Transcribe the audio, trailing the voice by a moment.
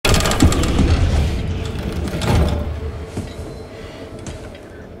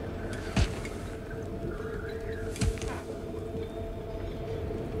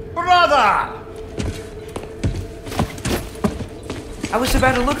I was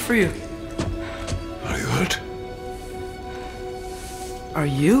about to look for you. Are you hurt? Are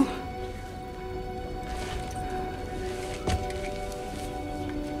you?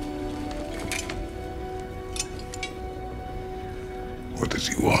 What does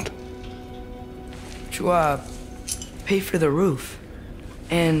he want? To, pay for the roof.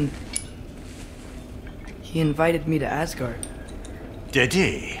 And he invited me to Asgard. Did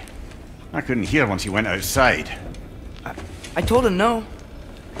he? I couldn't hear once he went outside. I told him no.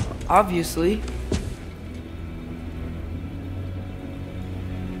 Obviously.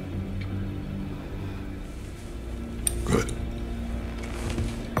 Good.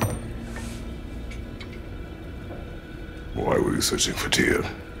 Why were you searching for Tyr?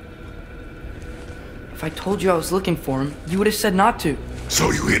 If I told you I was looking for him, you would have said not to.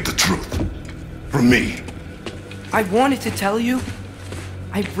 So you hid the truth. From me. I wanted to tell you.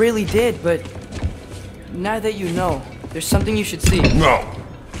 I really did, but now that you know, there's something you should see. No.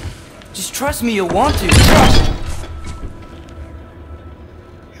 Just trust me, you'll want to. Trust!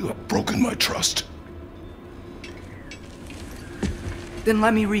 You have broken my trust. Then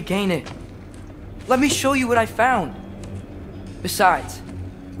let me regain it. Let me show you what I found. Besides,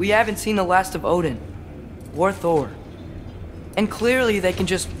 we haven't seen the last of Odin or Thor. And clearly they can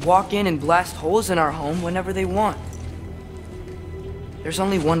just walk in and blast holes in our home whenever they want. There's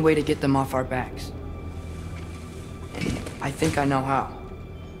only one way to get them off our backs. And I think I know how.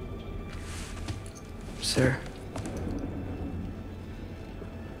 Sir.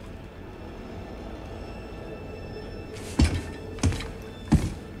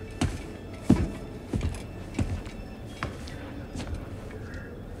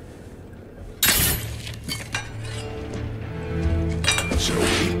 Shall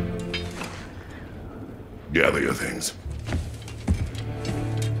we? Gather your things.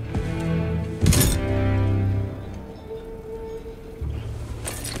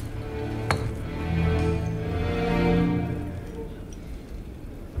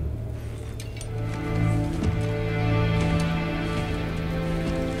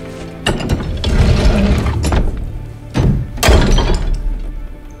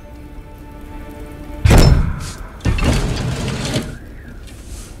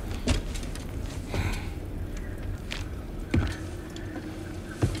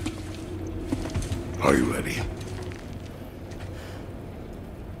 Are you ready?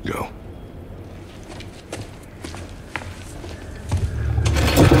 Go.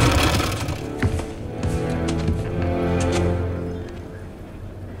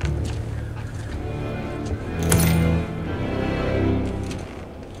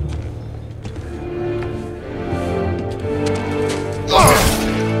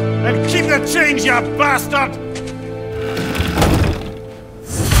 And keep the change, you bastard!